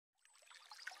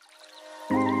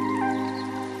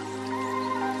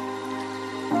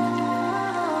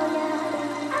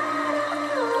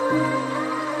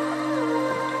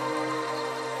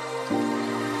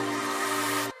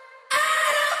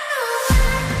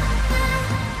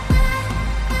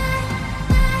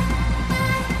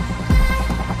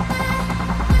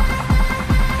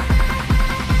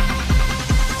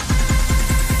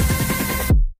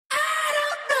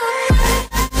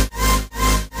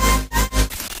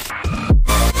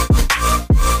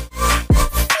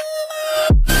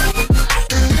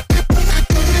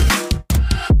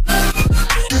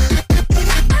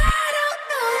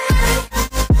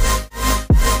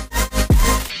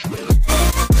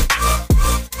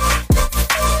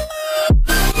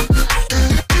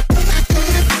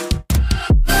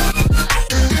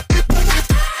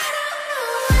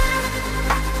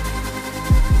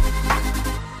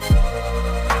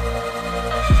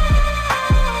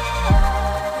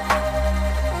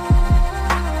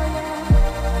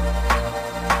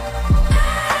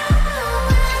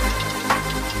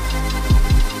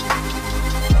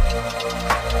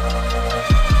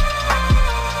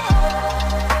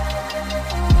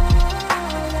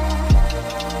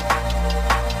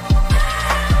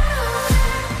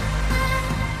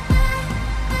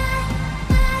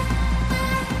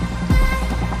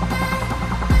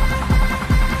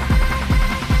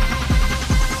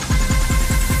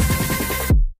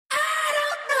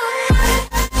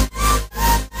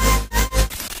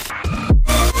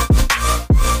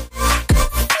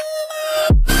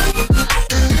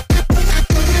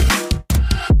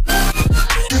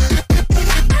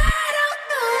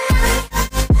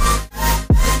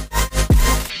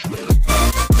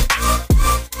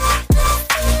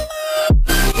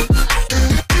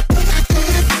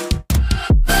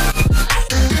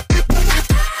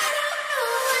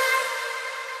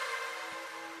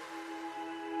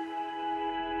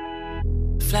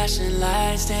flashing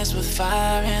lights dance with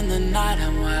fire in the night.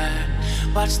 I'm wired.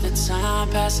 Watch the time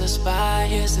pass us by.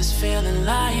 Is this feeling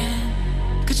lying?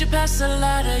 Could you pass the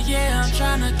lighter? Yeah, I'm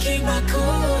trying to keep my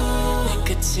cool.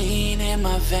 Nicotine in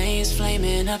my veins,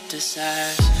 flaming up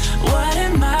desires. What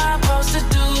am I supposed to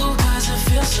do? Cause it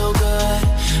feels so good.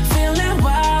 Feeling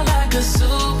wild like a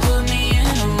zoo. Put me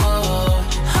in a mood.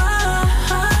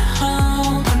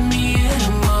 Put me in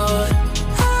a mood.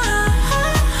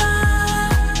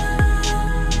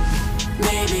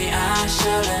 Maybe I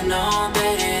should've known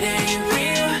that it ain't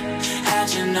real. How'd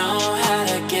you know how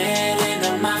to get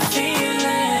into my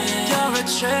feelings? You're a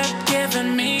trip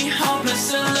giving me hopeless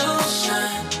solution.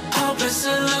 Hopeless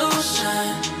solution.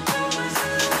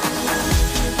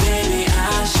 Baby,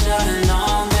 I should've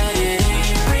known that it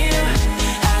ain't real.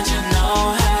 How'd you know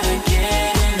how to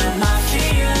get into my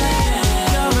feelings?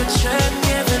 You're a trip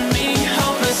giving me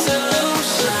hopeless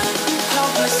solution.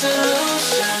 Hopeless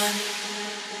solution.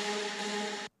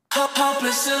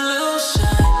 Hopeless solution.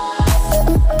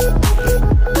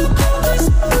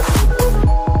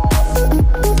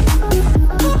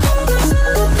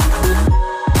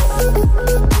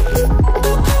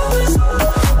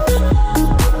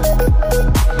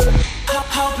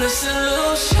 Hopeless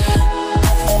solution.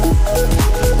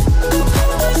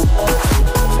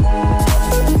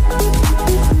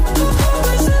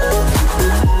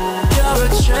 You're a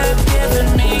trip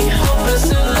giving me hopeless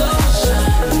solution.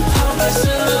 Hopeless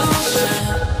solution.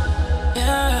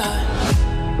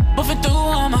 Yeah. Moving through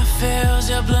all my feels,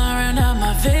 you're blurring up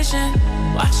my vision.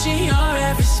 Watching your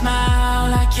every smile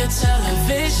like your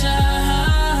television.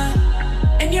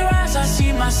 In your eyes I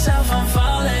see myself, I'm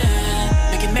falling.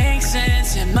 Make it make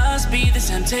sense, it must be the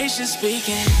temptation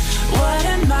speaking. What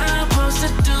am I supposed to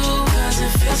do? Cause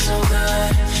it feels so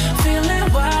good.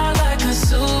 Feeling wild like a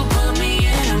zoo. Put me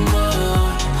in a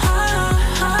mood.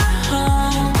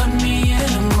 Put me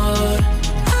in a mood.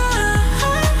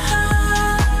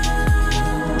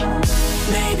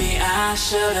 Maybe I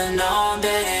should've known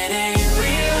that it ain't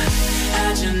real.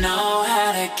 How'd you know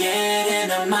how to get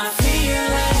into my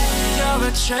feelings? You're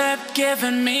a trip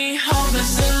giving me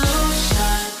hopeless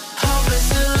solution. Hopeless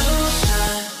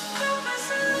solution.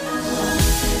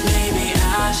 Maybe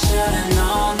I should've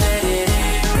known that it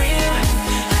ain't real.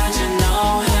 How'd you know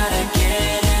how to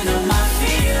get into my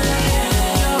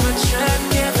feelings? You're a trip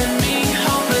giving me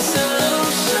hopeless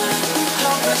solution.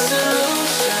 Hopeless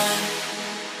solution.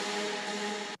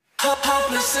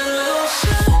 Hopeless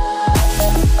solution.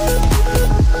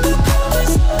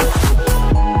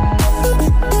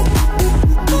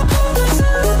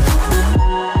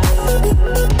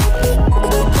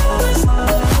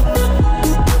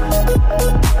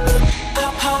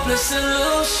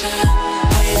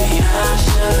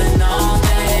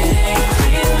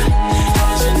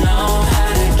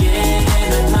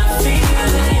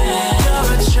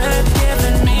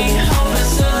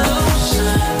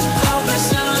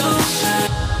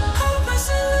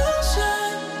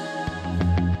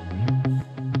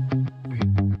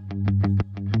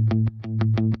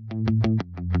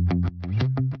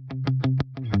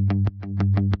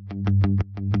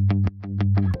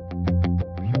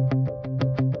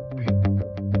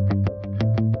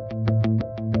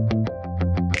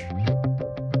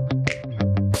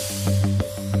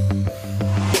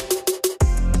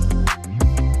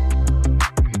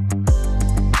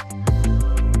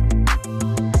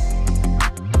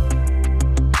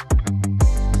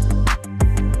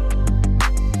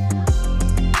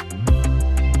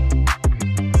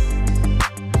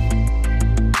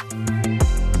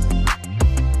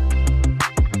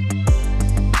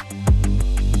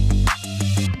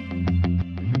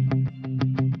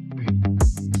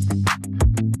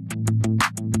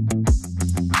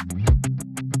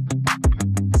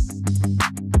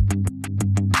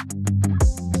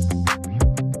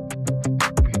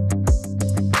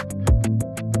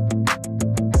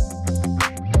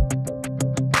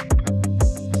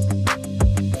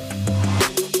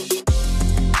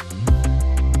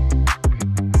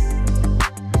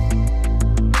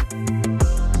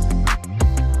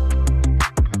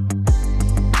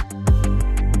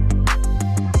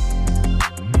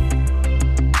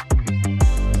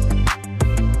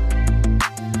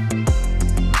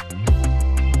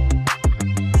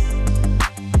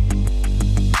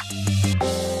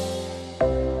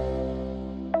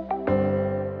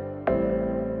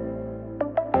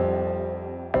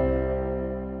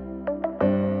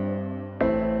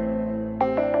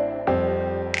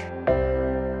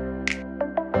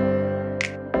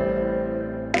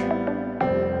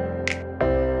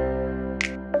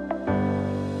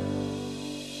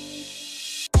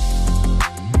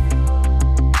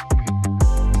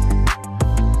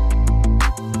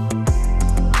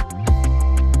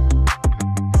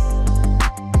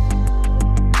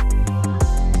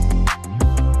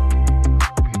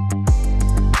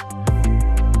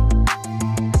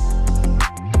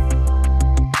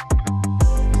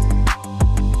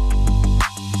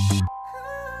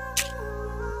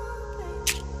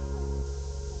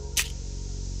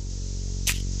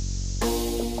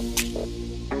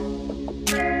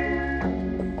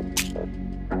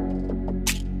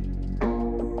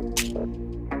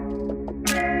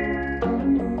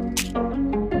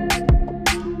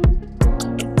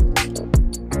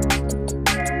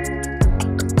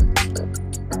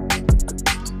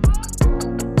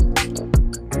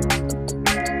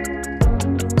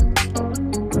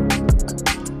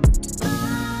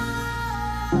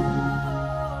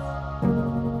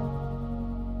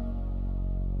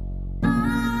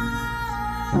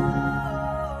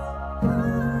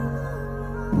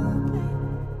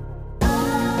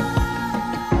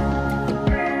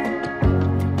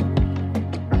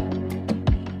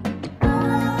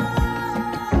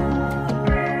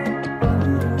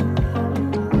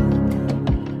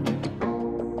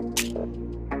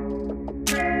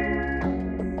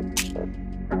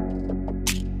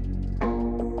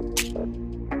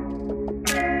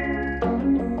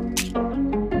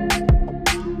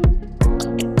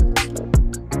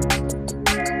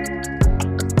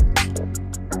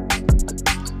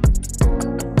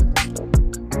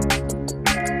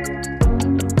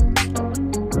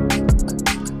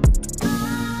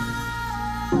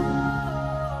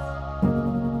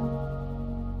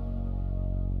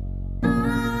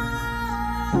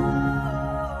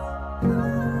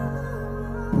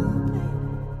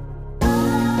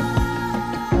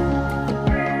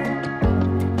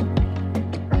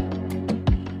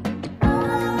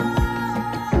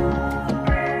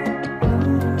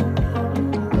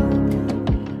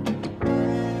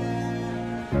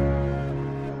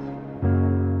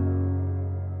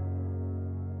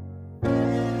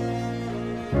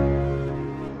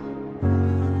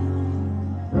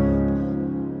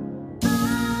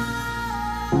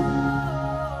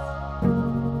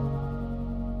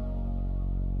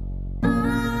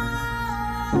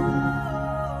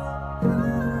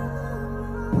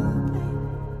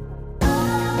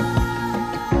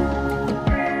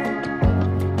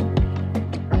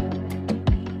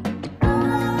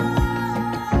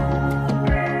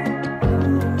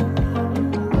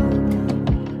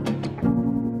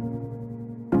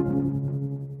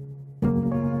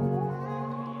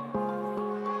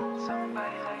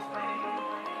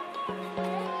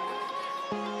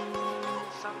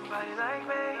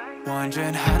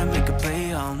 Wondering how to make a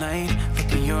play all night,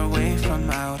 looking your way from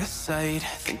out of sight,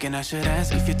 thinking I should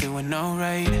ask if you're doing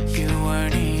alright. You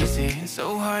weren't easy,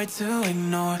 so hard to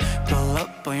ignore. Pull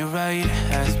up on your right,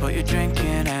 ask what you're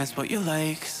drinking, ask what you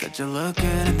like. Said you look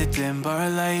good in the dim bar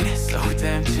light, so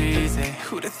damn cheesy.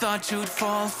 Who'd have thought you'd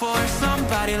fall for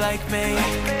somebody like me?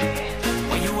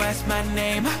 When you asked my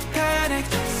name, I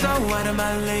panicked, so out of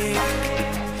my league.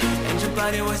 And your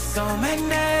body was so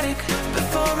magnetic.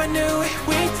 Before I knew it,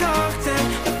 we talked, and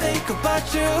I think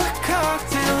about you a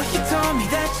cocktail. You told me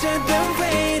that you've been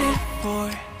waiting for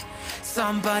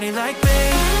somebody like me.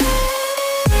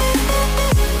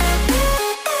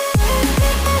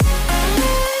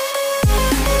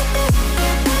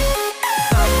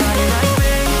 Somebody like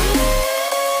me.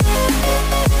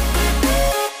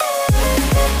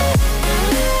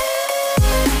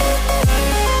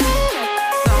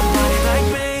 Somebody like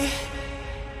me.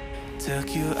 Took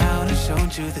you out and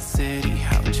showed you the city.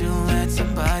 How'd you let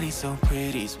somebody so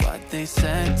pretty's what they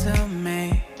said to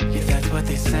me? Yeah, that's what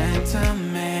they said to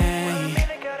me.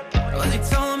 Well, they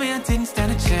told me I didn't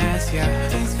stand a chance, yeah.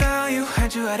 Face value,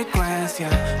 had you at a glance,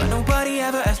 yeah. But nobody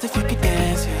ever asked if you could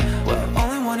dance, yeah. Well,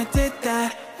 only one who did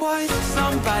that was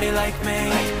somebody like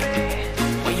me.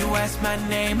 When you asked my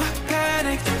name, I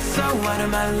panicked, so out of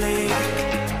my league.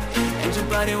 And your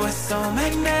body was so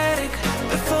magnetic.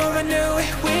 Before I knew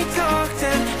it, we talked,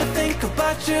 and I think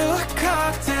about you a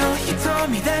cocktail. You told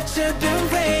me that you've been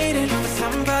waiting for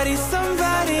somebody,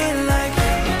 somebody like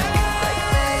me.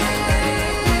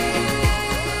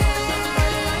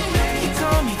 You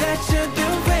told me that you've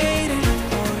been waiting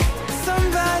for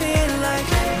somebody like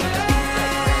me.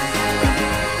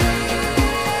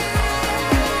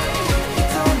 You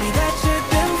told me that you've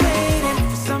been waiting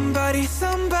for somebody,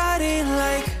 somebody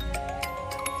like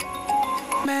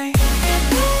me.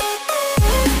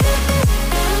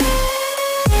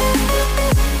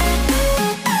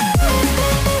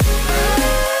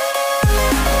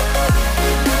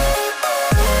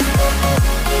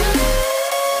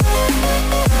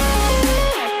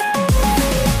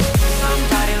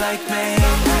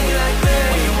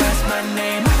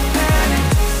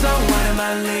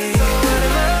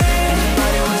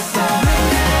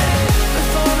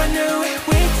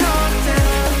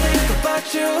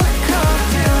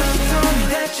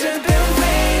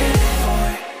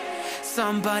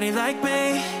 Somebody like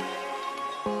me.